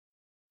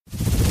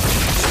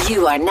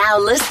You are now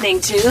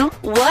listening to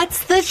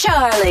What's the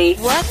Charlie?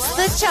 What's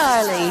the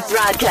Charlie?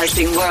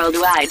 Broadcasting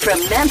worldwide from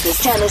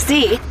Memphis,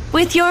 Tennessee,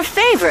 with your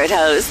favorite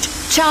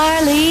host,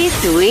 Charlie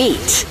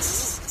Thweet.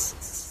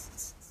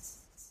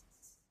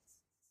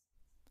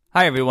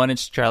 Hi everyone,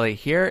 it's Charlie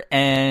here,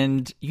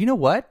 and you know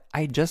what?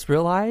 I just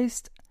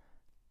realized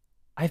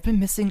I've been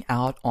missing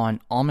out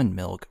on almond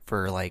milk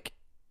for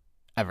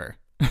ever.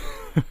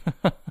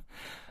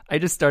 I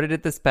just started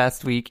it this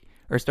past week,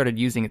 or started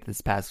using it this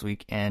past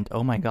week, and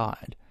oh my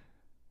god.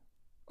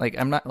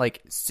 I'm not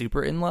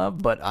super in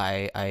love, but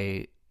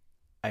I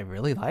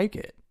really like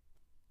it.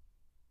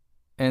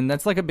 And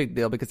that's a big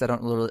deal because I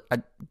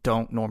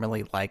don't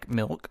normally like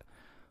milk,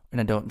 and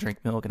I don't drink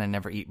milk, and I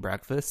never eat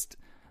breakfast.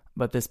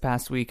 But this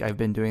past week, I've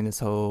been doing this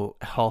whole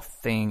health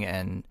thing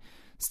and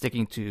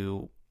sticking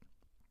to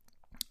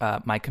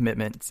my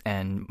commitments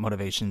and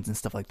motivations and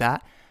stuff like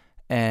that.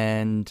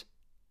 And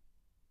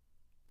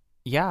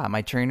yeah,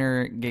 my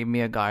trainer gave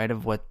me a guide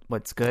of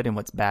what's good and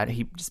what's bad.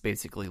 He just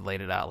basically laid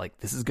it out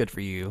this is good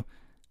for you.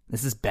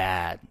 This is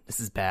bad.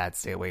 This is bad.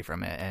 Stay away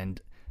from it. And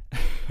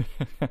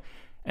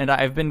and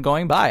I've been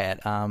going by it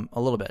a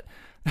little bit.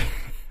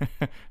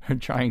 I'm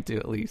trying to,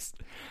 at least.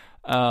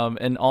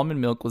 And almond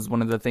milk was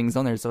one of the things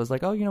on there. So I was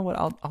like, oh, you know what?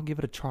 I'll give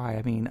it a try.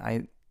 I mean,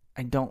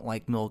 I don't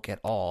like milk at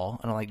all.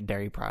 I don't like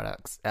dairy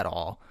products at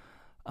all.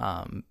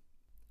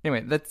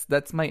 Anyway,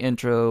 that's my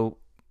intro.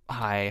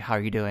 Hi, how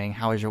are you doing?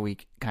 How is your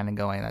week kind of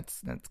going?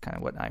 That's kind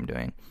of what I'm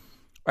doing.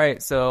 All right,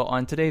 so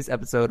on today's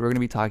episode, we're going to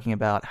be talking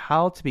about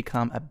how to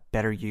become a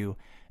better you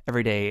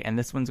every day. And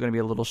this one's going to be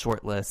a little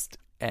short list,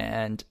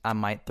 and I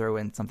might throw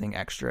in something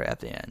extra at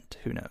the end.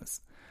 Who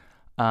knows?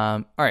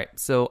 All right,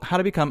 so how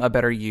to become a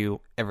better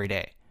you every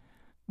day.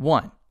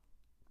 1,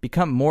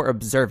 become more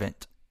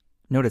observant.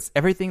 Notice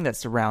everything that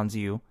surrounds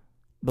you.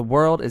 The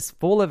world is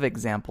full of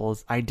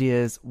examples,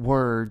 ideas,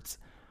 words,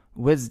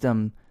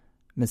 wisdom,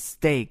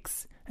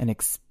 mistakes, and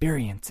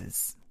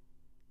experiences.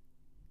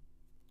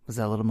 Was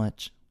that a little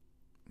much?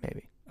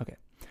 Maybe. Okay.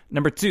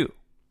 Number 2,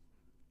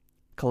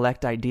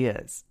 collect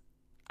ideas.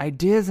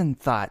 Ideas and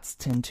thoughts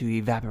tend to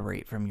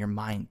evaporate from your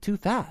mind too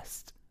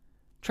fast.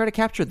 Try to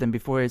capture them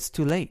before it's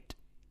too late.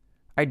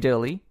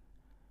 Ideally,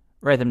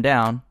 write them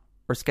down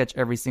or sketch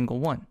every single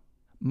one.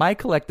 My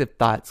collective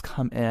thoughts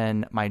come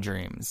in my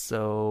dreams.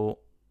 So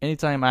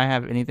anytime I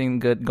have anything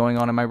good going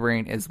on in my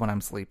brain is when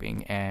I'm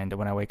sleeping. And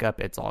when I wake up,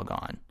 it's all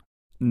gone.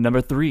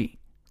 Number 3,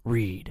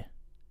 read.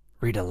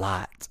 Read a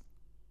lot.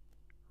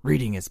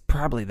 Reading is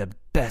probably the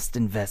best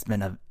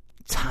investment of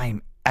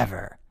time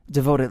ever.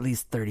 Devote at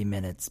least 30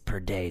 minutes per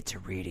day to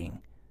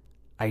reading.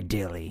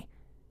 Ideally,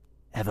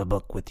 have a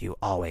book with you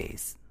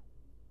always.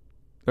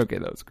 Okay,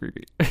 that was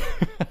creepy.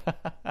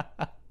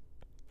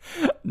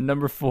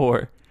 Number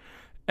 4,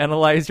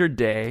 analyze your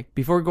day.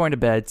 Before going to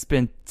bed,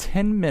 spend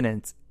 10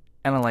 minutes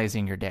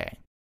analyzing your day.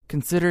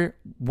 Consider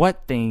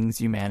what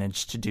things you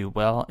managed to do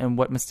well and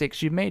what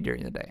mistakes you made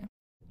during the day.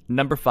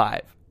 Number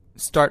 5,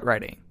 start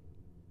writing.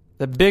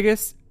 The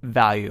biggest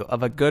value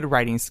of a good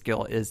writing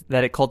skill is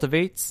that it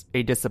cultivates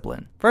a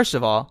discipline. First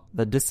of all,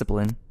 the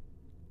discipline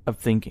of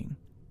thinking.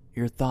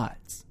 Your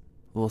thoughts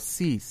will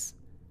cease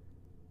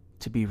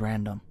to be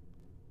random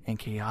and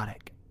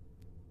chaotic.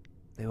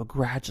 They will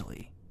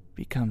gradually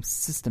become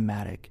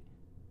systematic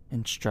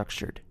and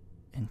structured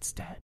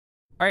instead.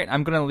 All right,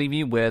 I'm going to leave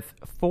you with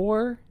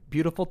 4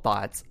 beautiful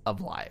thoughts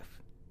of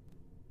life.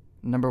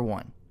 Number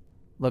 1,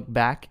 look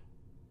back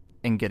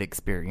and get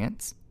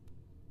experience.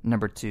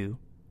 Number 2,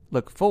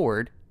 look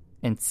forward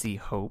and see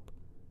hope.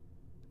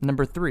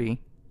 Number 3,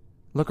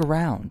 look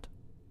around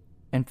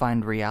and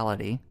find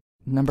reality.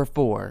 Number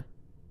 4,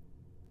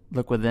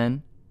 look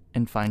within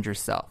and find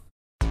yourself.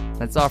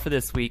 That's all for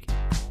this week,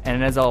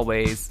 and as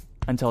always,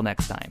 until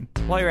next time.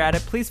 While you're at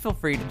it, please feel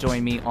free to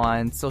join me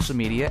on social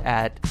media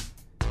at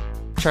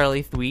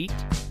Charlie Thweet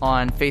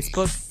on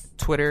Facebook,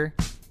 Twitter,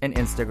 and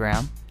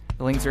Instagram.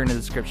 The links are in the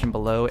description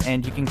below,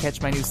 and you can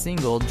catch my new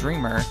single,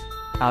 Dreamer,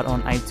 out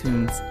on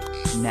iTunes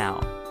now.